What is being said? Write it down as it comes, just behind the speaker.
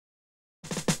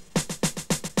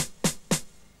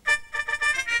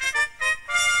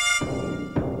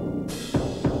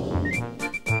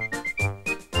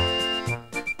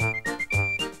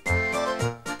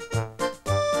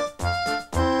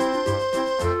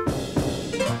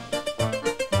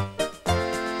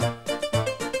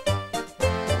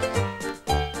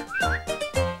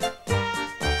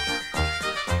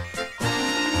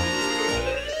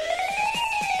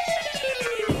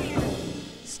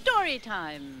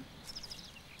Storytime.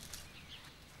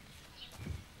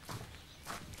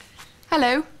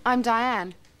 Hello, I'm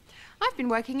Diane. I've been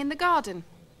working in the garden.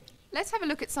 Let's have a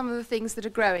look at some of the things that are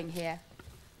growing here.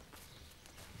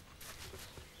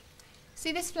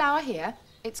 See this flower here?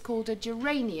 It's called a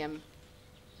geranium.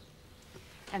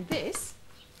 And this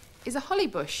is a holly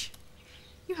bush.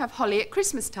 You have holly at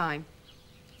Christmas time.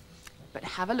 But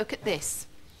have a look at this.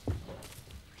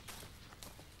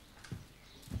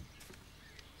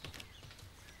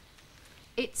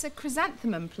 It's a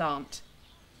chrysanthemum plant.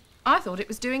 I thought it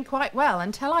was doing quite well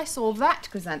until I saw that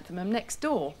chrysanthemum next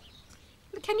door.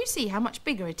 Can you see how much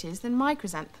bigger it is than my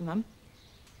chrysanthemum?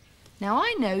 Now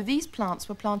I know these plants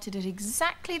were planted at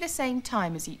exactly the same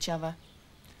time as each other.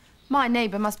 My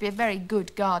neighbour must be a very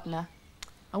good gardener.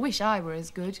 I wish I were as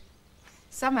good.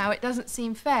 Somehow it doesn't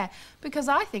seem fair, because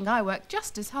I think I work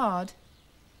just as hard.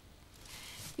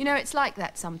 You know, it's like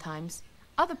that sometimes.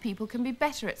 Other people can be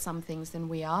better at some things than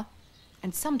we are,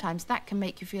 and sometimes that can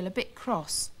make you feel a bit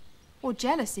cross. Or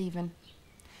jealous even.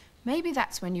 Maybe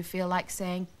that's when you feel like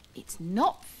saying, it's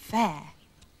not fair.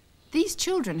 These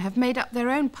children have made up their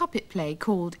own puppet play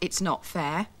called It's Not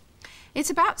Fair.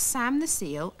 It's about Sam the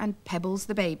seal and Pebbles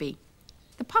the baby.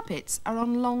 The puppets are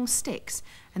on long sticks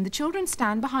and the children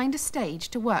stand behind a stage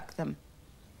to work them.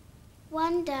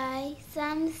 One day,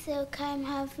 Sam the seal came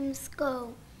home from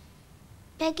school.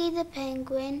 Peggy the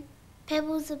penguin,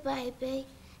 Pebbles the baby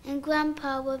and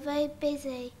Grandpa were very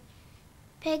busy.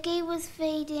 Peggy was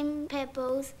feeding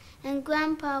Pebbles and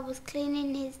Grandpa was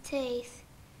cleaning his teeth.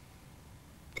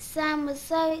 Sam was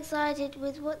so excited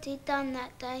with what he'd done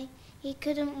that day, he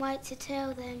couldn't wait to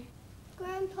tell them.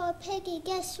 Grandpa, Peggy,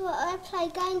 guess what? I play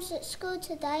games at school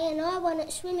today and I won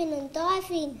at swimming and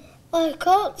diving. I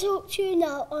can't talk to you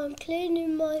now, I'm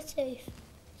cleaning my teeth.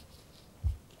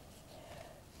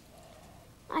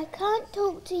 I can't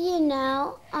talk to you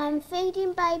now, I'm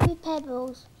feeding baby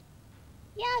Pebbles.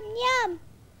 Yum, yum.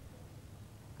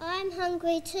 I'm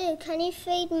hungry too. Can you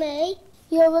feed me?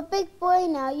 You're a big boy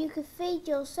now. You can feed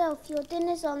yourself. Your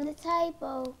dinner's on the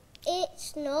table.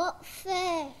 It's not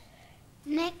fair.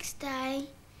 Next day,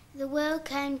 the whale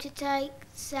came to take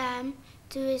Sam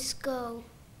to his school.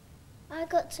 I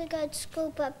got to go to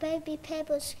school, but baby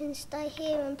Pebbles can stay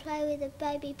here and play with the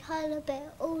baby polar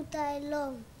bear all day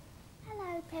long.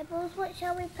 Hello, Pebbles. What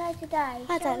shall we play today?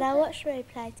 I don't know. What shall we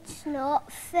play? It's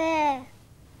not fair.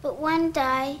 But one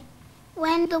day,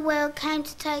 when the whale came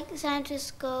to take Sam to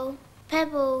school,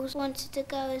 Pebbles wanted to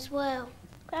go as well.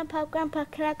 Grandpa,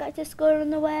 can I go to school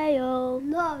on the whale?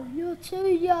 No, you're too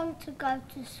young to go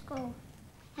to school.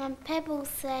 And Pebbles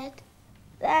said,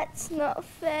 that's not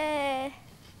fair.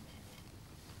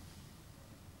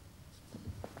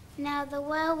 Now the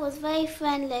whale was very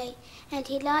friendly and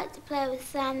he liked to play with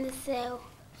Sam the seal.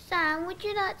 Sam, would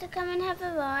you like to come and have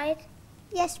a ride?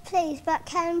 Yes, please, but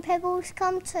can Pebbles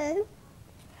come too?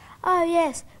 Oh,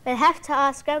 yes, we'll have to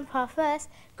ask Grandpa first.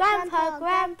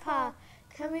 Grandpa,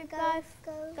 can we go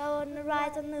on the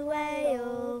ride on the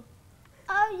whale?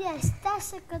 Oh, yes,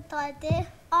 that's a good idea.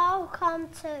 I'll come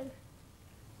too.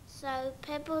 So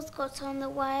Pebbles got on the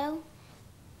whale,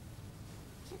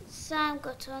 Sam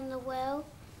got on the whale,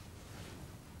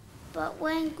 but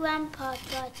when Grandpa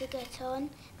tried to get on,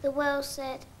 the whale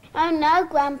said, "Oh no,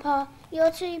 Grandpa,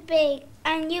 you're too big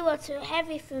and you are too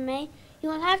heavy for me.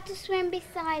 You'll have to swim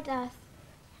beside us."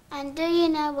 And do you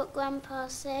know what Grandpa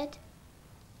said?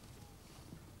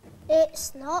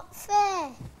 It's not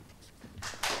fair.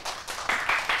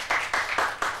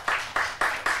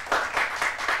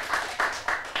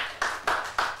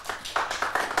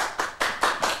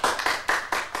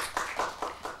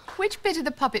 Which bit of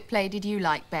the puppet play did you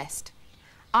like best?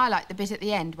 I liked the bit at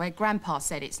the end where Grandpa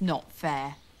said it's not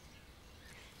fair.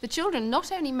 The children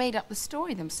not only made up the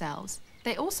story themselves,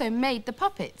 they also made the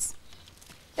puppets.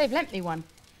 They've lent me one.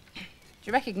 Do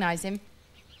you recognise him?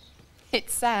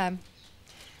 It's Sam.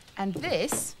 And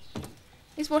this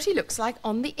is what he looks like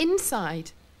on the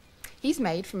inside. He's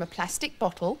made from a plastic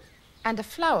bottle and a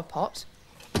flower pot,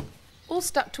 all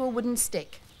stuck to a wooden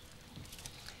stick.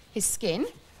 His skin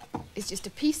is just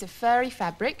a piece of furry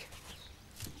fabric,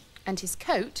 and his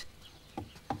coat,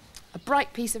 a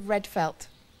bright piece of red felt.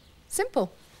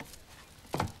 Simple.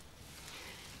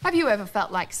 Have you ever felt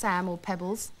like Sam or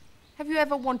Pebbles? Have you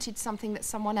ever wanted something that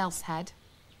someone else had?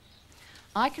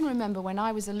 I can remember when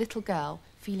I was a little girl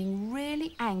feeling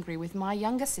really angry with my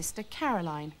younger sister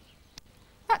Caroline.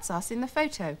 That's us in the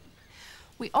photo.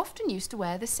 We often used to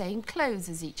wear the same clothes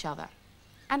as each other.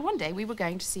 And one day we were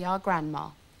going to see our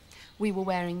grandma. We were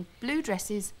wearing blue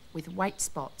dresses with white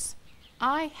spots.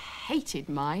 I hated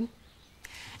mine.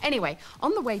 Anyway,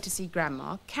 on the way to see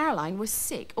Grandma, Caroline was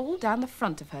sick all down the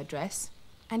front of her dress.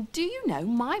 And do you know,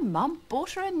 my mum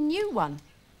bought her a new one.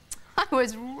 I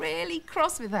was really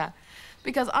cross with her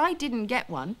because I didn't get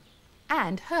one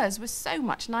and hers was so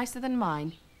much nicer than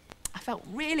mine. I felt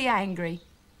really angry.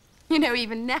 You know,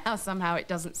 even now somehow it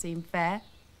doesn't seem fair.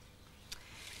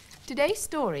 Today's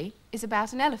story is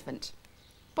about an elephant,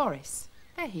 Boris.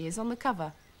 There he is on the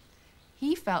cover.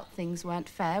 He felt things weren't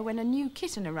fair when a new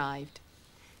kitten arrived.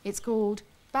 It's called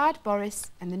Bad Boris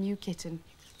and the New Kitten.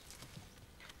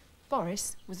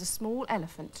 Boris was a small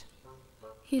elephant.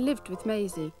 He lived with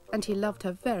Maisie and he loved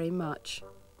her very much.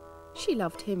 She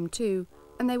loved him too,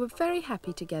 and they were very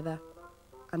happy together.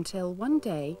 Until one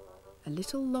day, a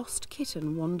little lost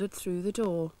kitten wandered through the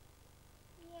door.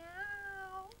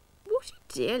 Meow. What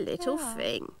a dear little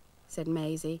thing, said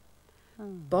Maisie.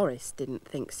 Boris didn't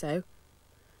think so.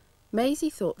 Maisie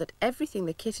thought that everything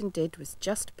the kitten did was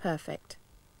just perfect.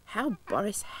 How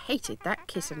Boris hated that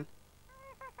kitten.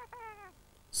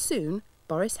 Soon,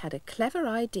 Boris had a clever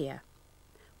idea.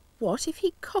 What if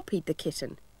he copied the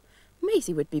kitten?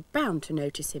 Maisie would be bound to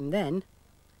notice him then.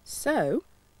 So,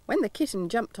 when the kitten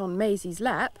jumped on Maisie's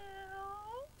lap,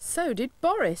 so did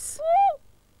Boris.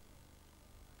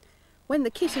 When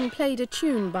the kitten played a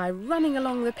tune by running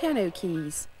along the piano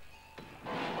keys,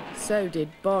 so did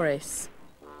Boris.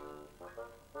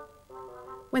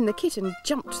 When the kitten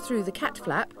jumped through the cat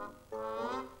flap,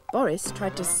 Boris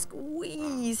tried to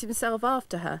squeeze himself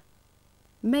after her.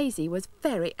 Maisie was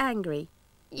very angry.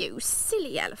 You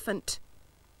silly elephant!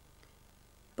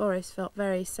 Boris felt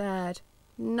very sad.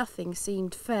 Nothing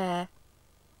seemed fair.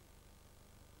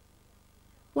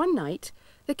 One night,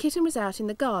 the kitten was out in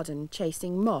the garden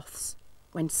chasing moths,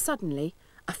 when suddenly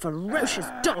a ferocious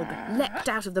dog leapt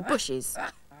out of the bushes,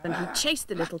 and he chased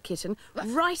the little kitten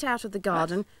right out of the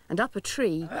garden and up a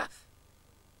tree.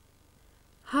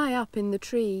 High up in the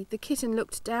tree, the kitten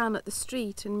looked down at the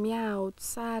street and meowed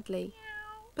sadly.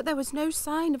 But there was no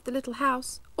sign of the little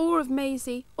house, or of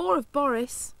Maisie, or of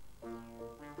Boris.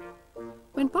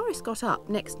 When Boris got up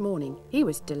next morning, he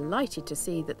was delighted to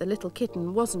see that the little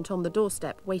kitten wasn't on the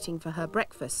doorstep waiting for her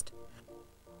breakfast.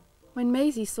 When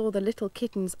Maisie saw the little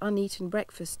kitten's uneaten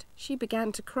breakfast, she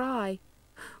began to cry.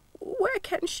 Where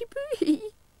can she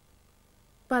be?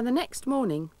 By the next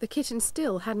morning, the kitten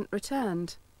still hadn't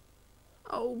returned.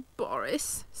 Oh,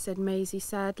 Boris, said Maisie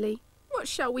sadly, what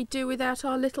shall we do without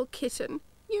our little kitten?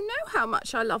 You know how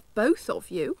much I love both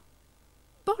of you.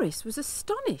 Boris was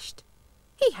astonished.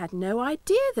 He had no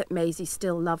idea that Maisie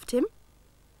still loved him.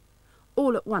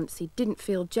 All at once he didn't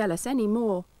feel jealous any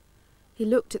more. He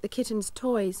looked at the kitten's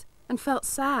toys and felt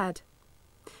sad.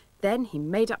 Then he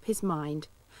made up his mind.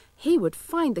 He would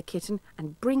find the kitten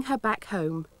and bring her back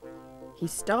home. He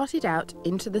started out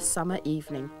into the summer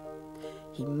evening.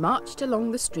 He marched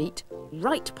along the street,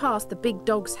 right past the big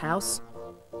dog's house.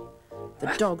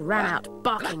 The dog ran out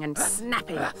barking and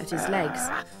snapping at his legs,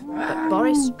 but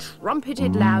Boris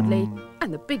trumpeted loudly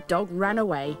and the big dog ran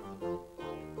away.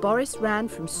 Boris ran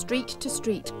from street to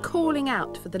street, calling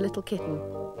out for the little kitten,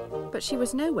 but she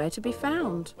was nowhere to be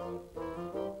found.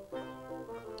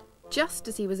 Just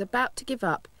as he was about to give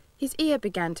up, his ear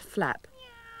began to flap.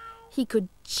 He could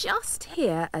just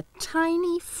hear a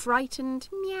tiny, frightened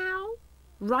meow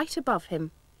right above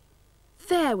him.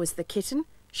 There was the kitten,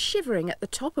 shivering at the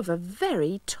top of a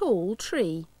very tall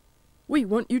tree. We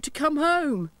want you to come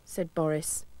home, said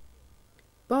Boris.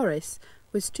 Boris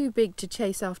was too big to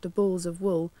chase after balls of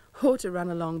wool or to run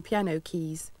along piano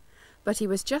keys, but he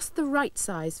was just the right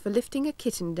size for lifting a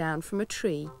kitten down from a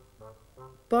tree.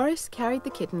 Boris carried the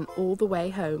kitten all the way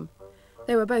home.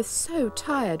 They were both so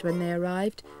tired when they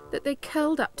arrived that they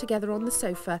curled up together on the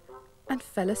sofa and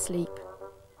fell asleep.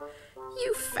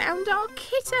 You found our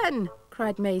kitten,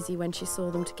 cried Maisie when she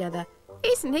saw them together.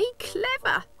 Isn't he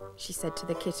clever? She said to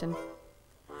the kitten.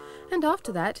 And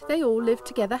after that they all lived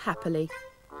together happily,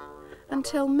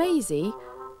 until Maisie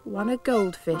won a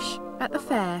goldfish at the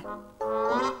fair.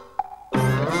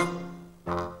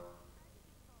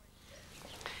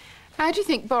 How do you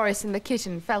think Boris and the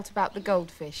kitten felt about the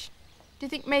goldfish? Do you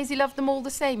think Maisie loved them all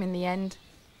the same in the end?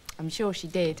 I'm sure she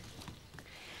did.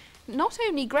 Not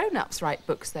only grown-ups write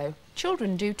books, though.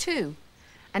 Children do too.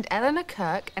 And Eleanor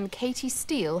Kirk and Katie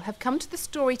Steele have come to the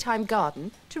Storytime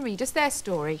garden to read us their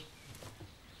story.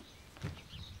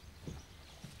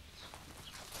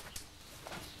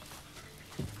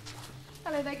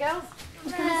 Hello there, girls.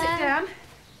 Come and sit down.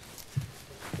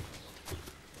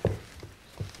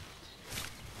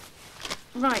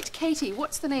 Right, Katie,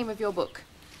 what's the name of your book?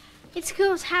 It's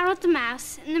called Harold the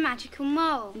Mouse and the Magical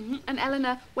Mole. And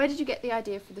Eleanor, where did you get the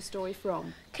idea for the story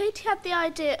from? Katie had the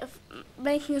idea of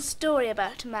making a story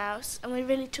about a mouse, and we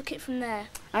really took it from there.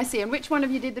 I see. And which one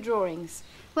of you did the drawings?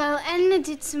 Well, Eleanor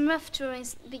did some rough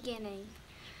drawings at the beginning,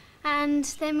 and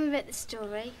then we wrote the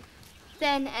story.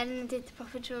 Then Eleanor did the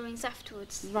proper drawings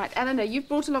afterwards. Right, Eleanor, you've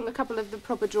brought along a couple of the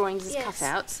proper drawings as Yes.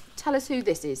 cutouts. Tell us who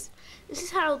this is. This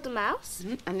is Harold the Mouse.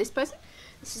 And this person?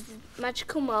 This is the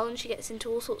magical mole, and she gets into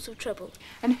all sorts of trouble.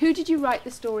 And who did you write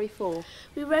the story for?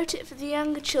 We wrote it for the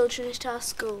younger children at our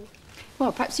school.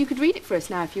 Well, perhaps you could read it for us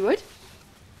now, if you would.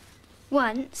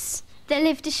 Once there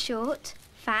lived a short,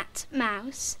 fat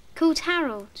mouse called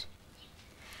Harold.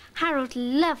 Harold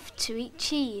loved to eat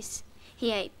cheese.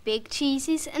 He ate big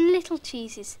cheeses and little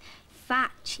cheeses,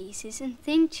 fat cheeses and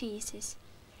thin cheeses.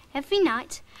 Every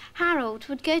night, Harold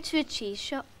would go to a cheese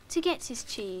shop to get his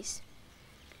cheese.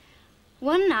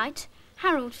 One night,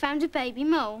 Harold found a baby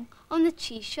mole on the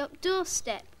cheese shop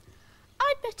doorstep.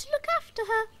 I'd better look after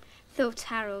her, thought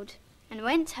Harold, and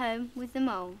went home with the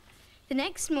mole. The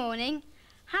next morning,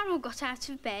 Harold got out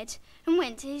of bed and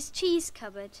went to his cheese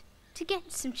cupboard to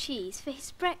get some cheese for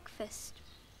his breakfast,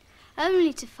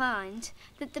 only to find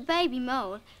that the baby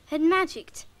mole had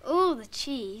magicked all the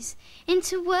cheese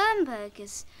into worm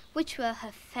burgers, which were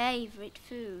her favourite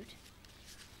food.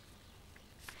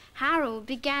 Harold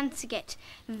began to get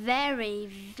very,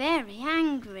 very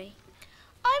angry.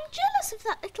 I'm jealous of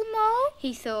that little mole,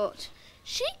 he thought.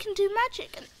 She can do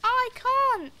magic and I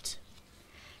can't.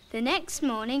 The next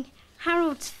morning,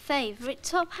 Harold's favourite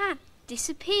top hat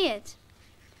disappeared.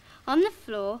 On the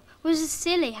floor was a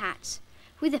silly hat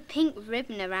with a pink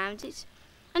ribbon around it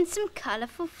and some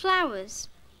colourful flowers.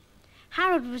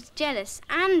 Harold was jealous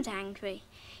and angry.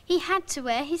 He had to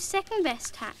wear his second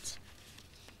best hat.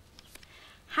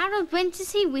 Harold went to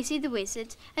see Wizzy the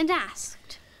Wizard and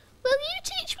asked, Will you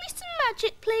teach me some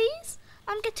magic, please?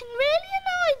 I'm getting really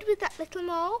annoyed with that little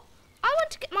mole. I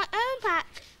want to get my own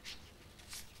back.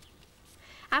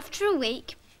 After a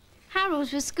week,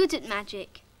 Harold was good at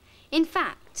magic. In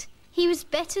fact, he was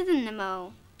better than the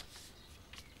mole.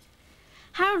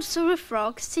 Harold saw a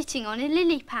frog sitting on a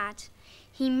lily pad.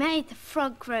 He made the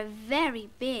frog grow very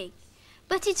big,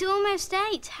 but it almost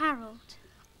ate Harold.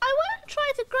 I won't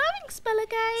try the growing spell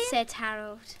again, said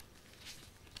Harold.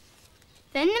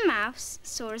 Then the mouse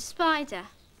saw a spider.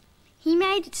 He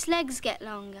made its legs get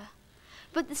longer,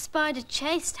 but the spider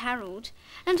chased Harold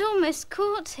and almost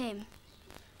caught him.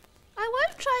 I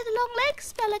won't try the long leg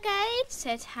spell again,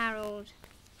 said Harold.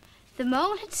 The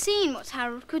mole had seen what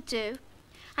Harold could do,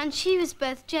 and she was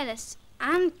both jealous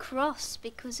and cross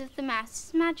because of the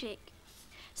mouse's magic.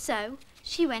 So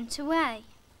she went away.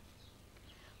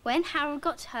 When Harold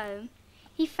got home,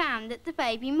 he found that the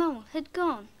baby mole had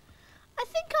gone. I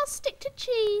think I'll stick to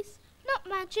cheese, not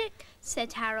magic,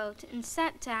 said Harold, and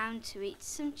sat down to eat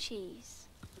some cheese.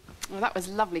 Well, that was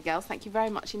lovely, girls. Thank you very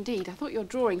much indeed. I thought your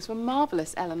drawings were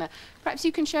marvellous, Eleanor. Perhaps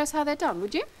you can show us how they're done,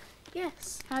 would you?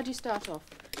 Yes. How do you start off?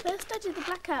 First I do the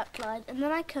black outline and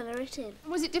then I colour it in.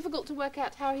 Was it difficult to work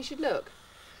out how he should look?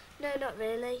 No, not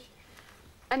really.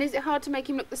 And is it hard to make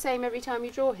him look the same every time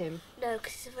you draw him? No,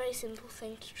 because it's a very simple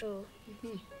thing to draw.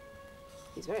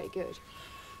 He's very good.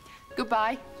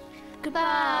 Goodbye.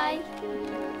 Goodbye.